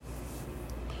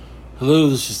Hello,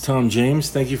 this is Tom James.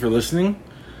 Thank you for listening.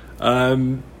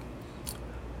 I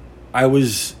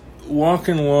was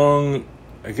walking along,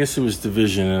 I guess it was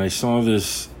Division, and I saw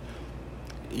this.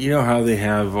 You know how they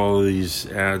have all of these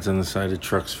ads on the side of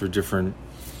trucks for different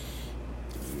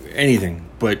anything,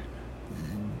 but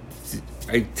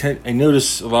I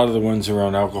notice a lot of the ones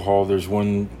around alcohol. There's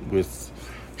one with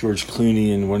George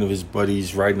Clooney and one of his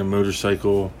buddies riding a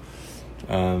motorcycle.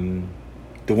 The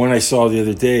one I saw the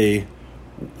other day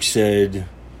said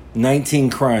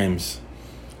 19 crimes,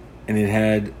 and it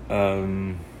had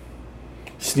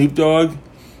Snoop Dogg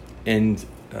and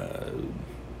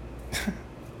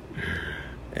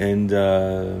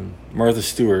Martha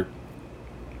Stewart.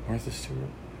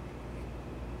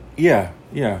 Yeah.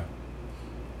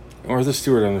 Martha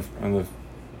Stewart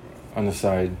on the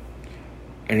side,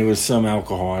 and it was some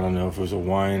alcohol. I don't know if it was a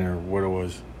wine or what it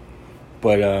was,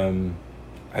 but I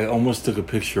almost took a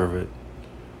picture of it.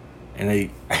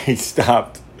 And I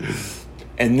stopped.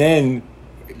 And then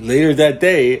later that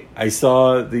day, I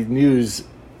saw the news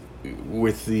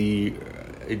with the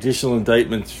additional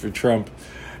indictments for Trump.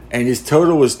 And his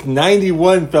total was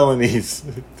 91 felonies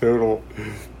total.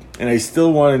 And I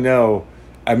still want to know.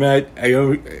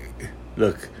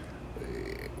 Look,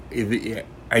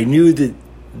 I knew that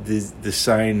the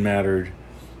sign mattered.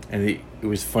 And it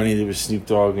was funny that it was Snoop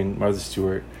Dogg and Martha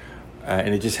Stewart.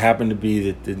 And it just happened to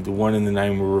be that the 1 and the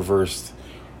 9 were reversed,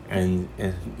 and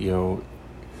you know,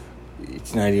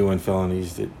 it's 91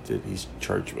 felonies that he's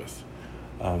charged with.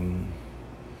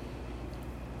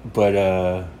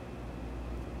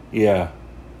 Yeah,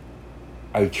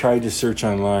 I tried to search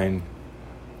online.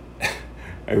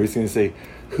 I was going to say,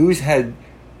 who's had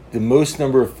the most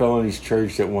number of felonies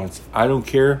charged at once? I don't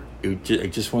care. I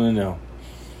just want to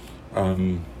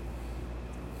know.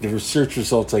 The research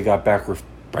results I got back were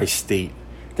by state.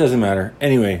 Doesn't matter.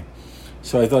 Anyway,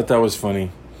 so I thought that was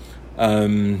funny.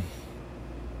 The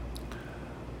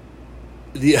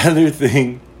other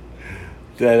thing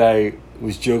that I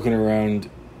was joking around,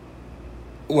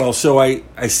 well, so I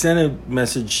sent a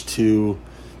message to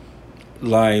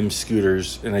Lime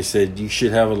Scooters, and I said, you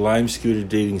should have a Lime Scooter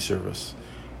dating service,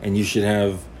 and you should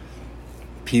have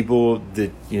people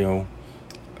that, you know,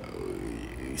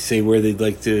 say where they'd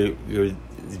like to, the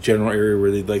general area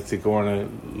where they'd like to go on a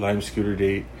Lime Scooter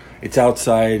date. It's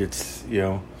outside. It's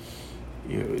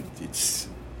it's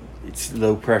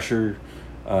low pressure.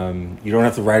 You don't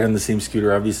have to ride on the same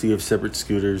scooter. Obviously, you have separate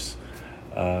scooters.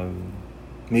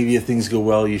 Maybe if things go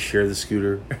well, you share the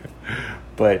scooter.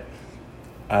 But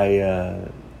I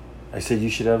said you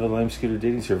should have a Lime Scooter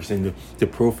dating service, and the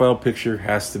profile picture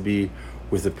has to be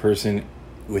with a person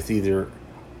with either,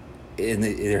 and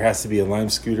there has to be a Lime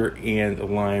Scooter and a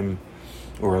Lime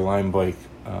or a Lime bike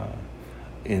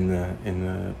in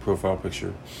the profile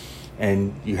picture,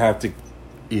 and you have to,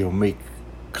 make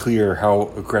clear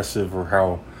how aggressive or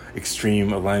how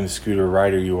extreme a Lime Scooter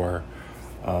rider you are,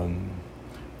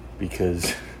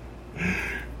 because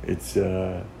it's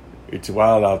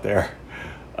wild out there.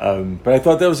 But I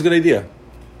thought that was a good idea,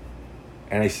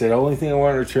 and I said the only thing I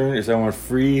want in return is I want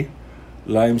free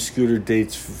Lime Scooter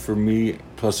dates for me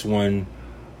plus one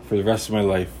for the rest of my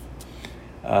life.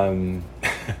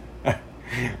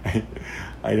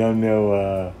 I don't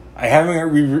know. I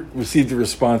haven't received a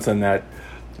response on that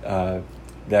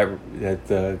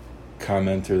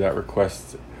comment or that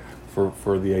request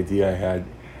for the idea I had,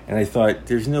 and I thought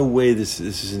there's no way this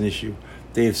is an issue.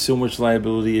 They have so much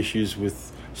liability issues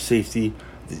with safety.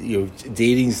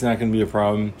 Dating's not going to be a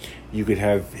problem. You could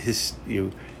have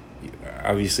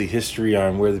obviously history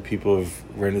on where the people have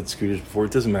rented scooters before.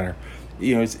 It doesn't matter.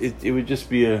 It would just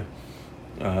be a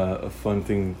fun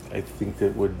thing. I think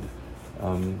that would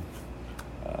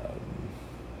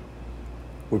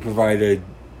provide a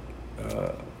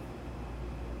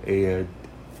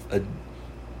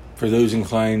for those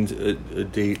inclined a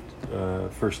date,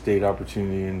 first date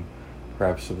opportunity, and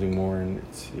perhaps something more. And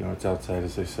it's outside,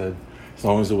 as I said, as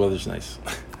long as the weather's nice.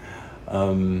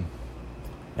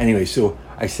 Anyway, so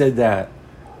I said that,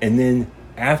 and then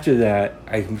after that,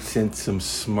 I sent some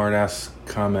smart-ass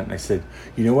comment, and I said,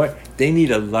 you know what? They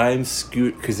need a Lime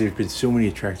Scooter, because there have been so many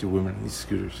attractive women on these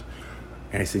scooters.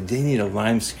 And I said, they need a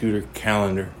Lime Scooter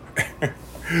calendar.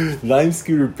 Lime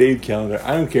Scooter babe calendar.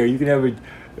 I don't care. You can have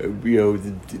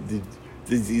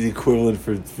the equivalent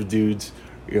for dudes,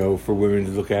 for women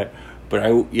to look at.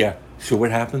 But so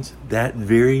what happens? That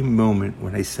very moment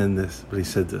when I said this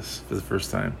for the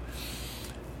first time,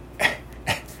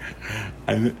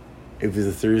 it was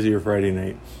a Thursday or Friday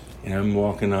night, and I'm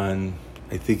walking on,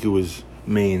 I think it was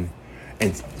Maine,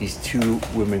 and these two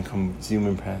women come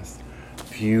zooming past,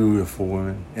 beautiful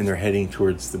women, and they're heading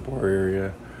towards the bar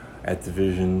area at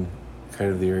Division,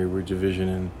 kind of the area we're division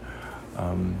in,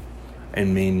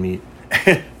 and main meat.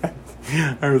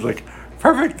 I was like,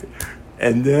 perfect.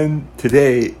 And then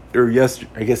today, or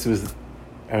yesterday, I guess it was,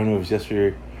 I don't know if it was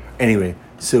yesterday. Anyway,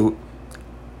 so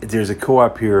there's a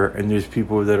co-op here, and there's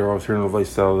people that are alternative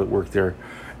lifestyle that work there.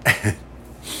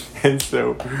 And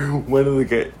so one of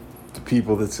the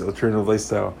people that's alternative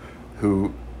lifestyle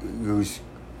who's,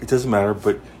 it doesn't matter,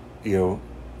 but,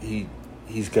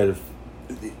 he's got it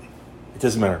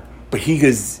doesn't matter. But he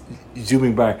goes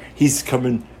zooming by. He's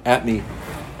coming at me.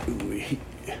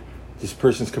 This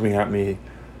person's coming at me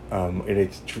in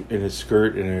a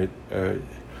skirt and a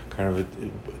kind of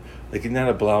like not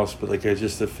a blouse, but like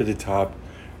just a fitted top.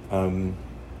 And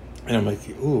I'm like,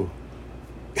 ooh,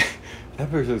 that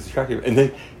person looks attractive. And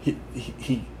then he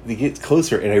gets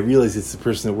closer, and I realize it's the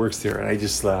person that works there. And I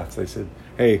just laughed. I said,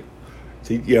 hey,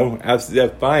 absolutely,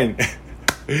 that's fine.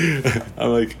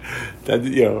 I'm like, that,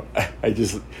 I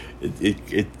just,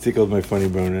 it tickled my funny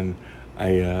bone, and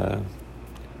I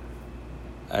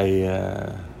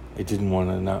didn't want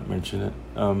to not mention it.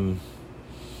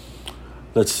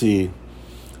 Let's see.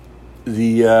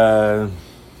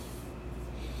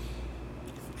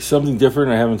 Something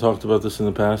different. I haven't talked about this in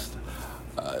the past.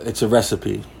 It's a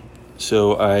recipe.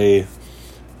 So I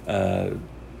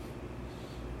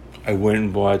went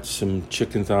and bought some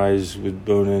chicken thighs with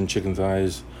bone-in chicken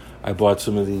thighs. I bought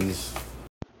some of these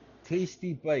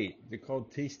Tasty Bite. They're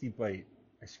called Tasty Bite.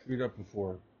 I screwed up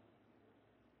before.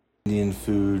 Indian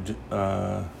food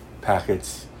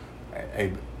packets.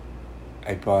 I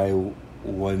buy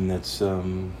one that's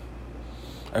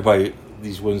I buy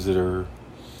these ones that are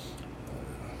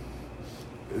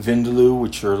vindaloo,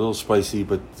 which are a little spicy,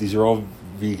 but these are all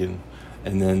vegan.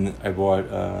 And then I bought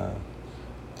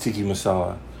tikka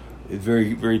masala. It's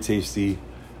very, very tasty.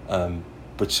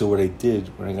 But so what I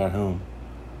did when I got home,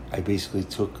 I basically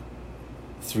took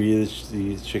 3 of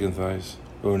these chicken thighs,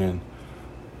 bone in,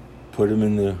 put them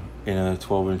in a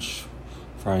 12-inch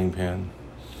frying pan,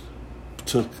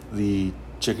 took the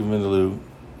chicken vindaloo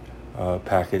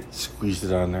packet, squeezed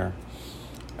it on there.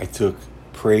 I took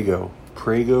Prego.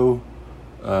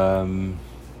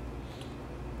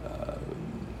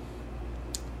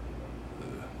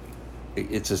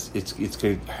 It's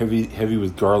heavy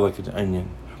with garlic and onion,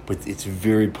 but it's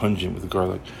very pungent with the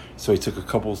garlic. So I took a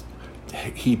couple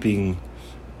heaping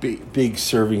big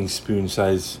serving spoon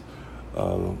size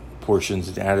portions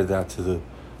and added that to the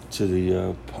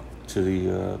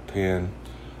pan.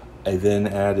 I then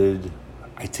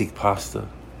I take pasta,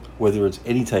 whether it's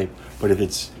any type, but if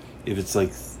it's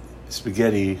like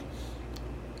spaghetti,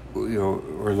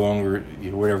 or longer,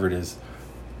 whatever it is,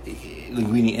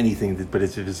 linguine, anything, but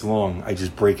if it's long, I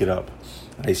just break it up.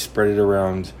 I spread it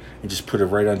around and just put it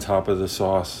right on top of the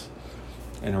sauce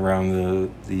and around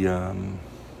the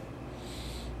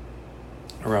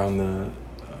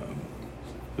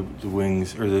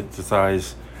wings or the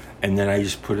thighs, and then I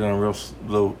just put it on real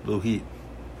low heat.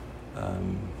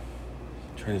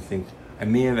 Trying to think, I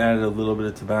may have added a little bit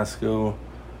of Tabasco.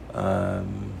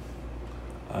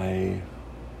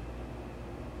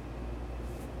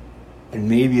 And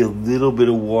maybe a little bit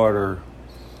of water,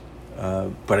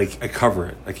 but I cover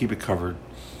it. I keep it covered,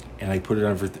 and I put it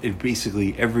on for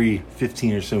basically every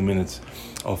 15 or so minutes.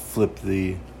 I'll flip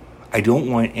I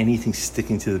don't want anything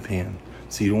sticking to the pan,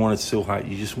 so you don't want it so hot.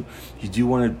 You do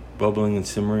want it bubbling and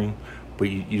simmering, but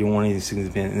you don't want anything sticking to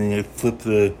the pan. And then I flip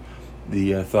the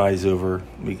thighs over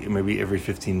maybe every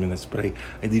 15 minutes, but I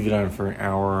leave it on for an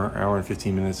hour and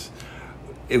 15 minutes.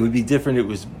 It would be different. It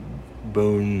was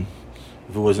bone.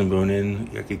 If it wasn't bone in,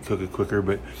 I could cook it quicker.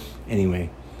 But anyway,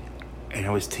 and I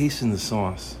was tasting the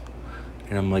sauce,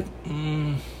 and I'm like,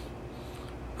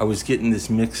 I was getting this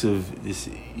mix of this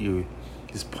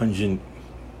pungent,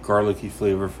 garlicky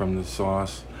flavor from the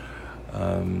sauce.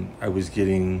 I was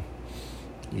getting,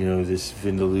 this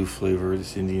vindaloo flavor,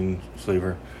 this Indian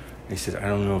flavor. I said, I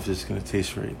don't know if this is going to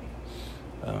taste right.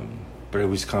 But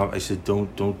I said,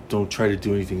 don't try to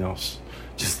do anything else.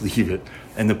 Just leave it.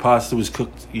 And the pasta was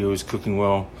cooked, was cooking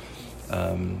well.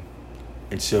 And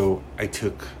so I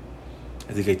think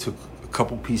I took a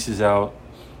couple pieces out,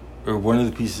 or one of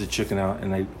the pieces of chicken out,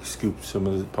 and I scooped some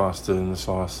of the pasta in the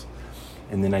sauce.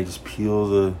 And then I just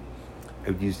I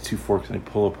would use 2 forks and I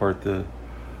pull apart the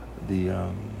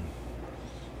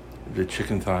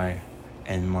chicken thigh.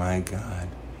 And my God,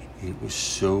 it was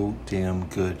so damn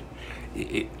good.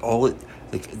 The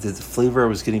flavor I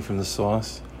was getting from the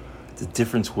sauce, the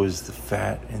difference was the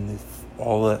fat and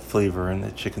all that flavor in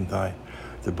the chicken thigh,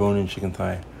 the bone-in chicken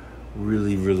thigh,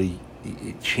 really, really,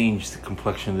 it changed the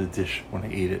complexion of the dish when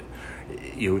I ate it.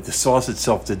 The sauce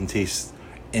itself didn't taste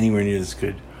anywhere near as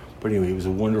good. But anyway, it was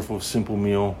a wonderful, simple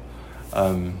meal.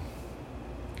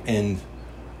 And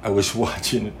I was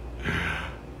watching,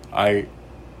 I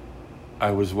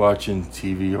was watching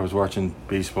TV. I was watching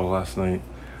baseball last night.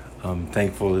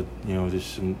 Thankful that, there's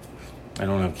some, I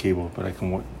don't have cable, but I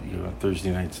can watch,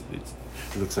 Thursday nights, it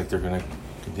looks like they're going to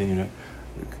continue to,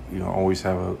 always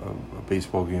have a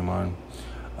baseball game on.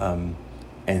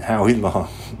 And Howie Long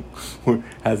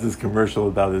has this commercial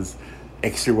about his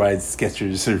extra wide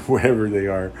Skechers or whatever they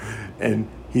are. And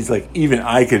he's like, even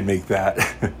I could make that.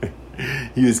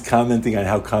 He was commenting on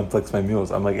how complex my meal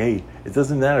is. I'm like, hey, it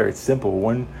doesn't matter. It's simple.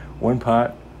 One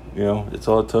pot, it's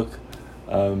all it took.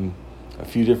 A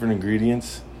few different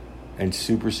ingredients and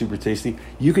super, super tasty.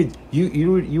 You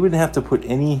wouldn't have to put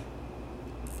any,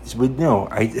 but no,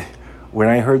 when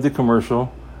I heard the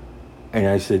commercial and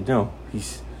I said, no,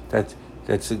 that's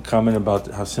a comment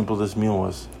about how simple this meal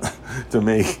was to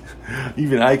make.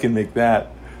 Even I can make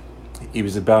that. It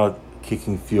was about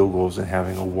kicking field goals and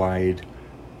having a wide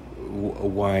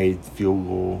field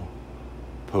goal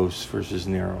post versus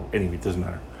narrow. Anyway, it doesn't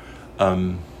matter.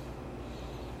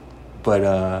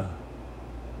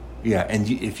 Yeah, and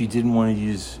if you didn't want to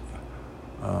use,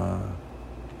 a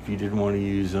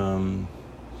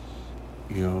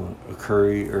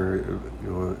curry or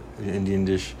an Indian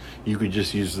dish, you could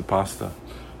just use the pasta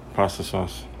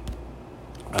sauce.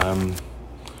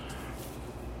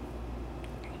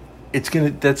 That's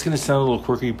gonna sound a little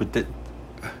quirky, but that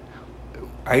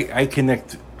I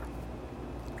connect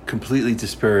completely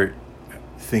disparate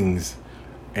things,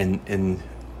 and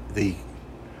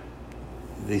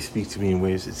they speak to me in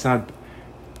ways. It's not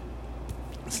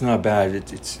bad.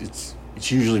 It's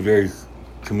usually very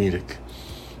comedic.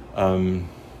 And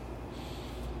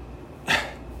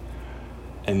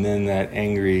then that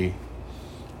angry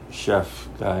chef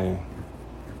guy,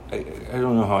 I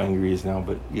don't know how angry he is now,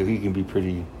 but he can be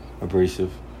pretty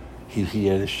abrasive. He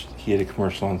had a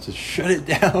commercial on that says, "Shut it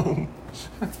down."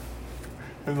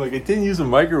 I'm like, I didn't use a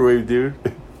microwave, dude.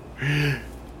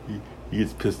 He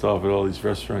gets pissed off at all these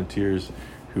restaurateurs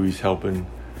who he's helping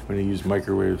when they use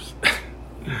microwaves.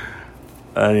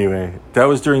 Anyway, that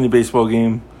was during the baseball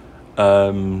game.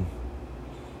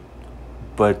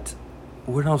 But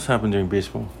what else happened during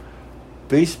baseball?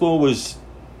 I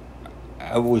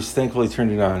was thankful I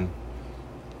turned it on.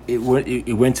 It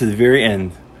went to the very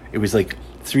end. It was like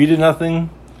 3-0.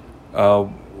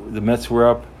 The Mets were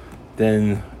up.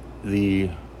 Then the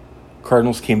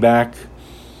Cardinals came back.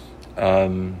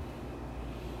 The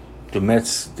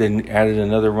Mets then added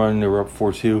another run. They were up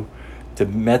 4-2. The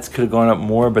Mets could have gone up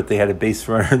more, but they had a base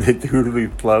runner that totally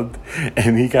plugged,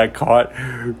 and he got caught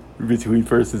between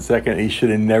first and second. He should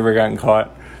have never gotten caught,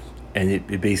 and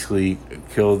it basically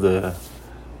killed it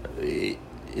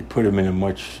put him in a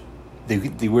much.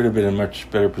 They would have been in a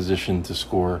much better position to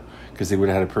score because they would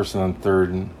have had a person on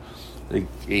third, and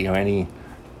any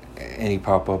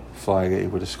pop up fly they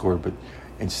would have scored, but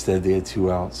instead they had 2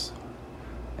 outs.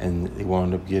 And they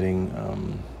wound up ending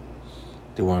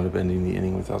the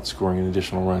inning without scoring an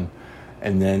additional run.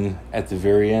 And then at the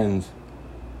very end,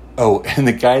 and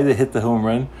the guy that hit the home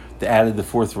run, that added the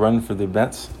 4th run for the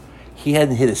Mets, he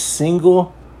hadn't hit a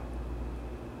single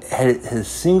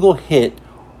hit,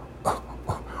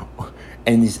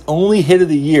 and his only hit of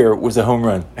the year was a home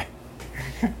run.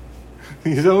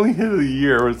 His only hit of the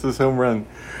year was this home run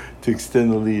to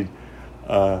extend the lead.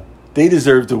 They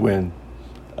deserved to win.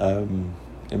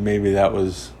 And maybe that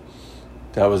was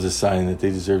a sign that they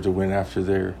deserved to win after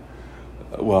their.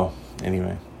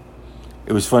 Anyway,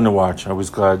 it was fun to watch. I was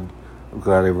glad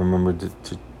I remembered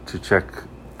to check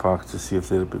Fox to see if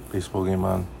they had a baseball game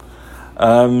on.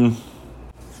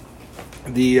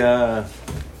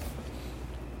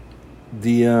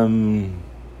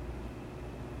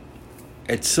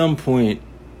 At some point,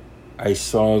 I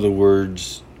saw the word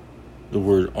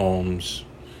Alms,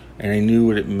 and I knew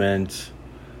what it meant.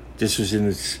 This was in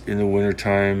the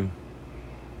wintertime.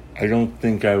 I don't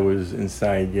think I was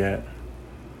inside yet,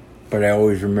 but I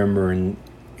always remember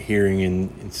hearing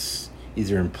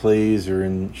either in plays or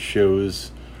in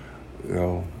shows,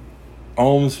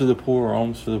 alms for the poor,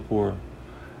 alms for the poor.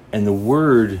 And the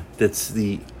word that's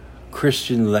the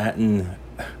Christian Latin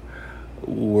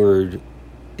word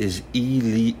is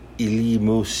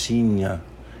eleemosyna.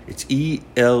 It's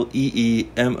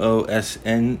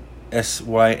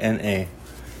ELEEMOSYNA.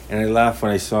 And I laughed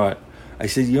when I saw it. I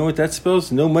said, you know what that spells?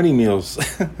 No money meals.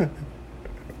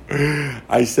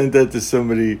 I sent that to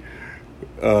somebody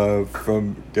a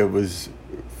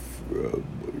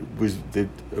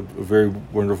very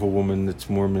wonderful woman that's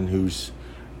Mormon who's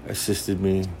assisted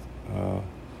me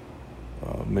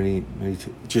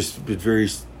just been very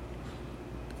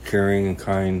caring and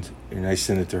kind. And I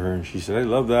sent it to her, and she said, I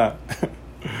love that.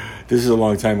 This is a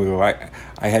long time ago. I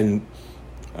hadn't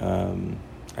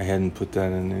put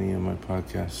that in any of my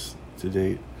podcasts to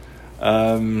date.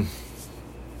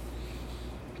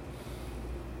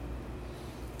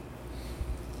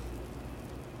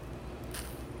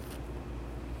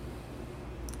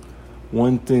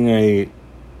 One thing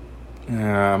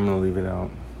I'm gonna leave it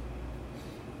out.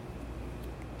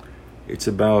 It's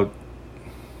about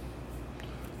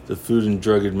the Food and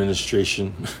Drug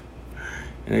Administration.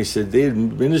 And I said, they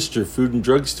administer food and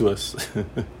drugs to us.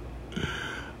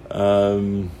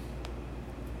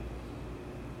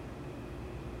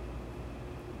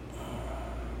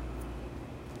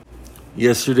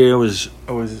 Yesterday I was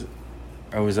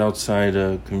outside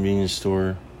a convenience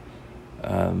store,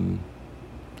 and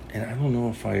I don't know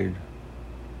if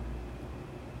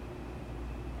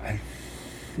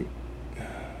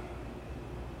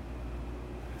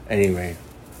anyway,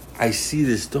 I see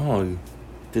this dog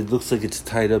that looks like it's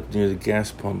tied up near the gas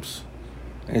pumps.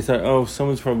 And I thought, oh,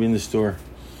 someone's probably in the store.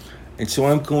 And so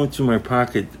I'm going through my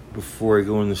pocket before I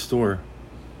go in the store.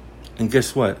 And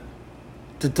guess what?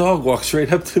 The dog walks right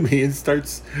up to me and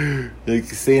starts like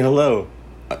saying hello.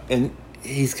 And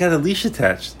he's got a leash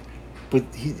attached, but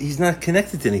he's not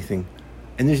connected to anything.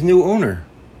 And there's no owner.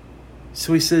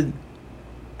 So he said,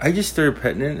 I just started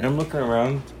petting it, and I'm looking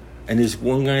around, and there's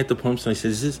one guy at the pumps, and I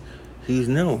said, is this? He goes,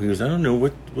 no. He goes, I don't know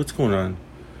what's going on.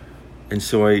 And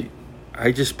so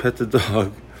I just pet the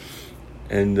dog,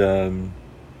 and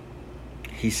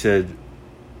he said,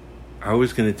 I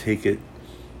was going to take it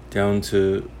down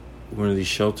to one of these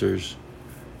shelters.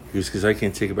 He goes, because I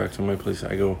can't take it back to my place.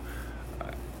 I go,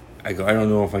 I don't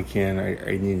know if I can.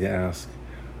 I need to ask.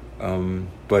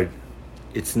 But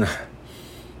it's not,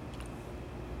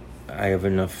 I have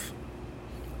enough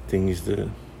things to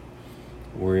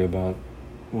worry about.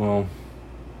 Well,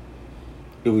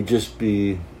 it would just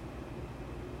be,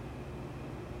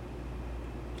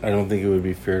 I don't think it would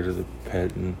be fair to the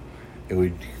pet, and it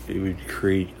would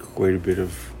create quite a bit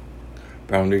of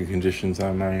boundary conditions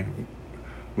on my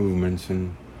movements,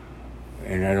 and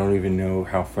I don't even know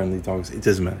how friendly dogs. It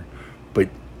doesn't matter. But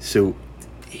so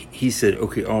he said,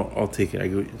 okay, I'll take it. I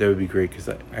go, that would be great, because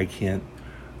I can't,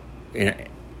 and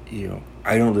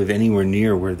I don't live anywhere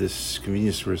near where this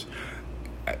convenience store is.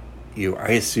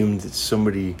 I assumed that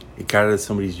it got out of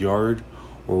somebody's yard,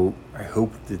 or I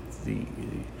hoped that the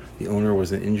owner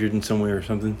wasn't injured in some way or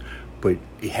something. But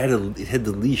it had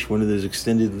the leash, one of those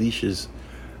extended leashes.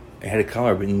 It had a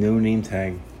collar, but no name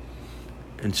tag.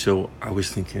 And so I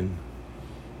was thinking,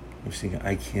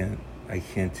 I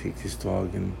can't take this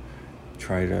dog and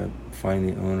try to find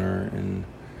the owner. And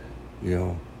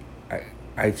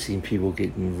I've seen people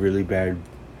have really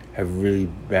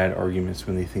bad arguments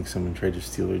when they think someone tried to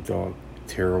steal their dog.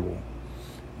 Terrible,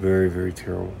 very, very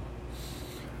terrible.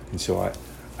 And so I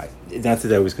not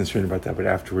that I was concerned about that, but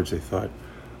afterwards I thought,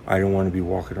 I don't want to be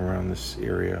walking around this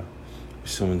area with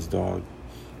someone's dog,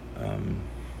 and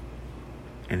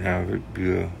have it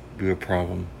be a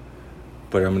problem.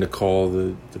 But I'm going to call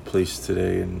the place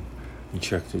today and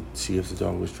check to see if the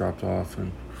dog was dropped off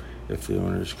and if the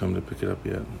owners come to pick it up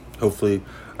yet. Hopefully,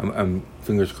 I'm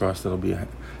fingers crossed that'll be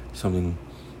something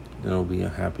that'll be a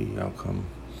happy outcome.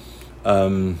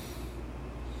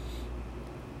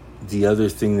 The other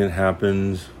thing that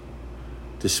happened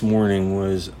this morning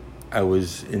was I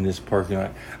was in this parking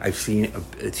lot. I've seen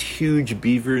a huge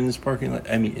beaver in this parking lot.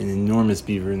 I mean, an enormous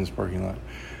beaver in this parking lot.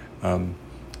 And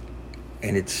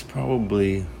it's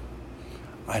probably,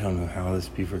 I don't know how this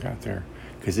beaver got there,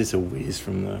 because it's a ways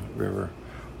from the river.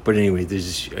 But anyway,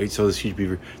 I saw this huge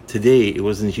beaver. Today, it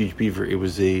wasn't a huge beaver. It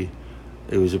was a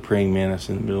praying mantis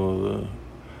in the middle of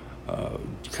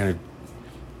the kind of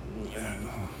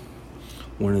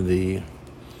one of the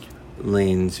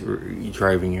lanes or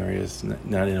driving areas,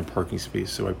 not in a parking space.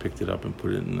 So I picked it up and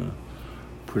put it in the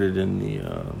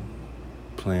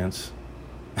plants.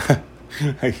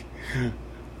 And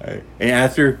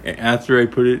after I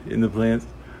put it in the plants,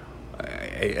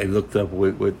 I looked up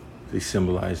what they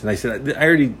symbolize, and I said,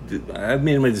 I've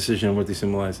made my decision on what they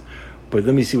symbolize, but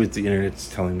let me see what the internet's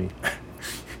telling me.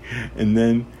 And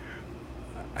then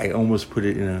I almost put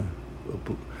it in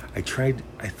I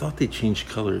thought they changed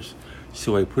colors,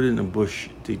 so I put it in a bush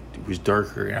that was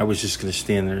darker, and I was just going to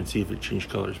stand there and see if it changed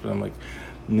colors, but I'm like,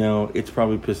 no, it's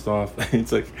probably pissed off.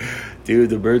 It's like, dude,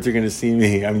 the birds are going to see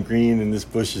me. I'm green and this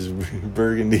bush is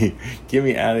burgundy. Get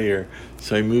me out of here.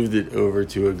 So I moved it over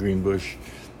to a green bush,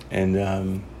 and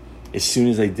as soon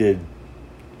as I did,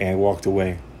 and I walked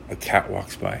away, a cat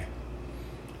walks by.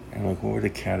 And I'm like, what would a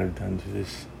cat have done to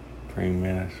this praying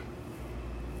mantis?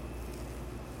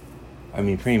 I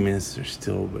mean, praying mantises are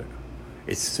still, but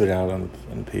it stood out on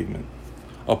the pavement.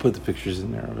 I'll put the pictures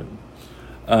in there of it.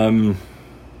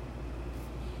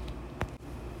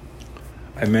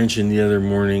 I mentioned the other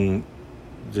morning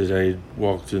that I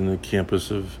walked in the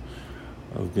campus of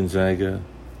Gonzaga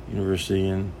University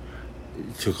and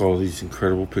took all these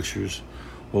incredible pictures.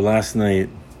 Well, last night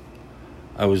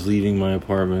I was leaving my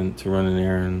apartment to run an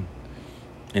errand,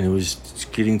 and it was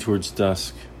getting towards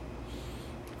dusk,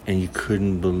 and you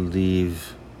couldn't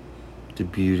believe the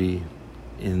beauty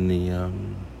in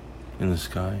the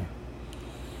sky.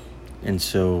 And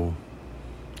so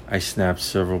I snapped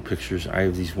several pictures. I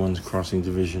have these ones crossing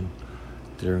division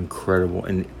that are incredible,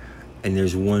 and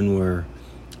there's one where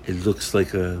it looks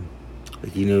like the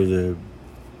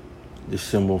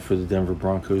symbol for the Denver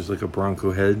Broncos, like a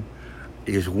Bronco head.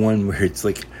 There's one where it's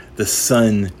like the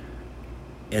sun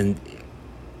and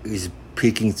is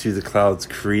peeking through the clouds,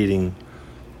 creating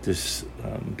this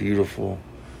beautiful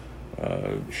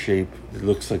shape. It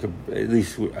looks like at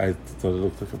least I thought it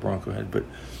looked like a Bronco head. But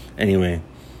anyway,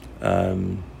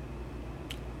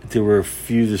 there were a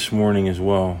few this morning as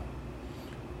well.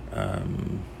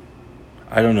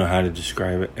 I don't know how to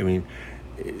describe it. I mean,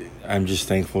 I'm just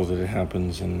thankful that it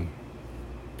happens, and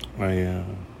I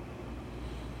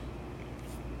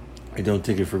don't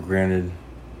take it for granted.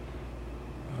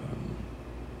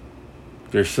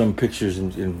 There's some pictures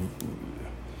in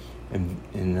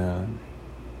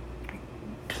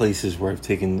places where I've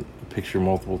taken a picture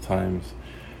multiple times,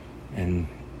 and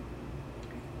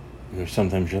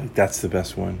sometimes you're like, that's the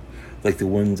best one. Like the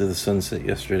ones of the sunset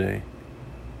yesterday.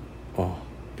 Oh,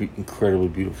 incredibly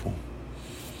beautiful.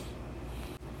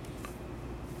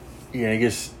 Yeah, I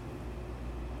guess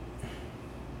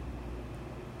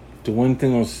the one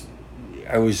thing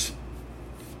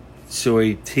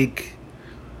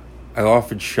I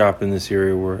often shop in this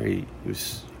area where I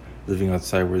was living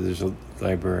outside, where there's a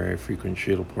library. I frequent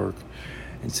Shadle Park,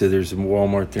 and so there's a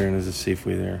Walmart there and there's a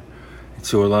Safeway there. And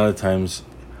so a lot of times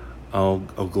I'll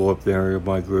go up there and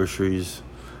buy groceries.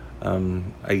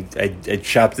 I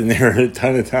shopped in there a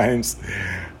ton of times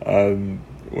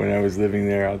when I was living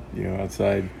there,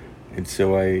 outside, and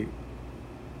so I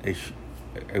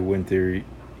went there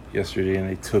yesterday, and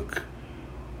I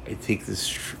take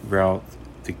this route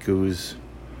that goes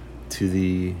to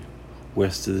the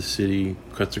west of the city,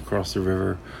 cuts across the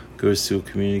river, goes to a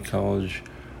community college.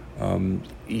 It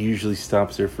usually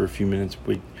stops there for a few minutes,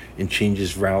 but it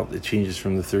changes route. It changes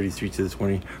from the 33 to the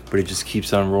 20, but it just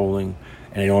keeps on rolling,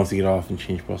 and I don't have to get off and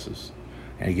change buses.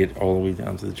 And I get all the way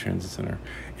down to the transit center.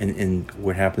 And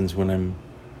what happens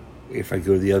if I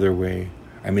go the other way,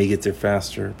 I may get there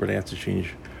faster, but I have to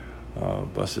change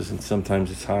buses, and sometimes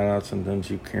it's hot out, sometimes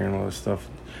you're carrying all this stuff.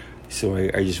 So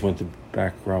I just went the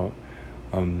back route,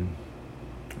 and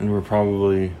we're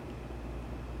probably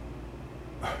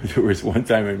there was one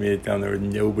time I made it down there with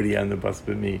nobody on the bus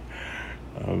but me.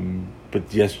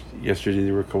 But yesterday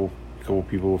there were a couple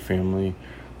people with family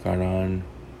got on,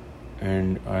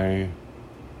 and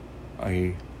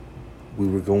we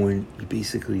were going,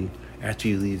 basically after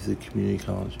you leave the community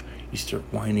college, you start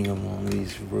winding along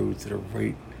these roads that are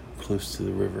right close to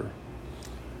the river,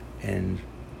 and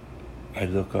I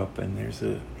look up, and there's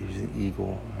an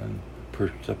eagle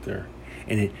perched up there,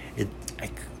 and it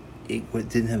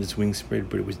didn't have its wings spread,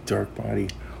 but it was dark body,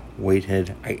 white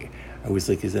head. I was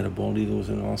like, is that a bald eagle? Was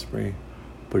it an osprey?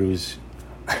 But it was.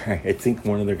 I think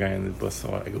one other guy on the bus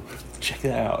saw it. I go, check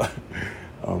it out.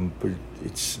 But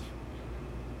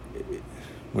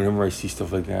whenever I see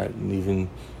stuff like that, and even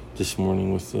this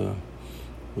morning with the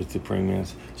praying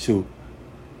mantis. So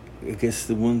I guess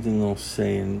the one thing I'll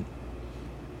say, and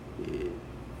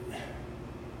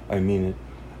I mean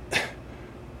it,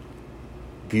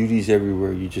 beauty's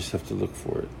everywhere. You just have to look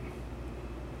for it.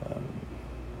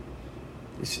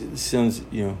 It sounds,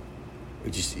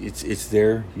 it's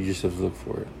there. You just have to look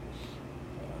for it.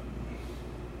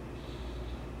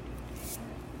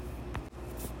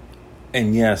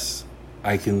 And yes,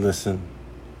 I can listen.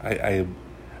 I'm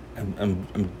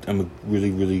a really,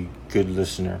 really good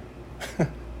listener.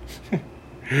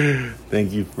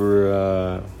 Thank you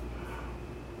for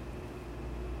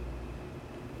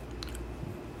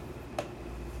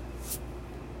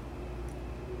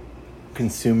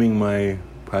consuming my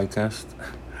podcast,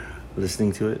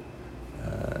 listening to it,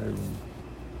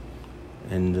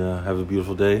 and have a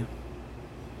beautiful day.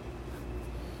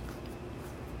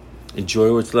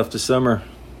 Enjoy what's left of summer.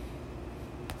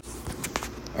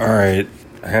 All right,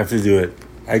 I have to do it.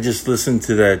 I just listened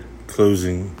to that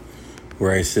closing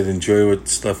where I said, enjoy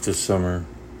what's left of summer.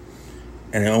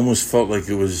 And I almost felt like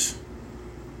it was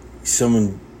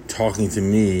someone talking to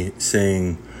me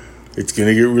saying, it's going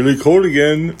to get really cold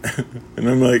again. And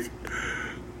I'm like,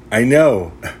 I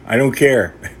know. I don't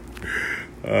care.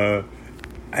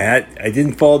 I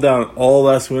didn't fall down all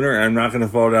last winter, and I'm not going to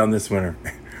fall down this winter.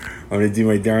 I'm going to do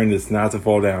my darndest not to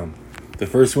fall down. The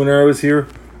first winter I was here,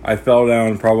 I fell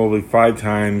down probably 5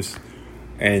 times,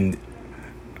 and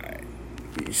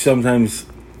sometimes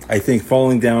I think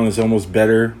falling down is almost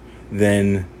better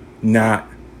than not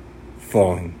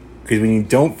falling. Because when you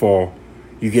don't fall,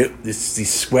 you get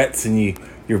these sweats, and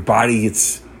your body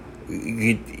it's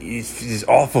these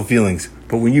awful feelings.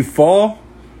 But when you fall,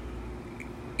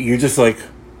 you're just like,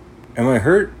 am I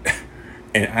hurt?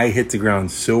 And I hit the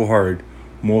ground so hard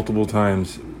multiple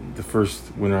times the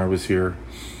first winter I was here,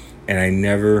 and I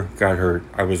never got hurt.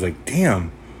 I was like,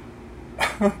 damn,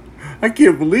 I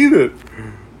can't believe it.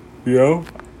 You know,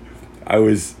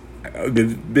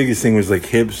 the biggest thing was like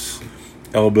hips,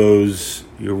 elbows,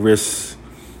 your wrists,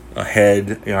 a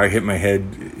head. You know, I hit my head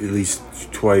at least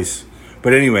twice.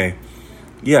 But anyway,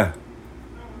 yeah,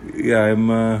 I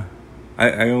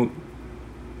don't.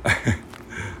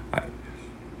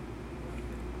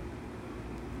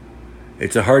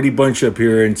 It's a hardy bunch up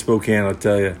here in Spokane, I'll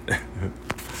tell you.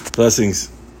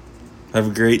 Blessings. Have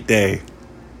a great day.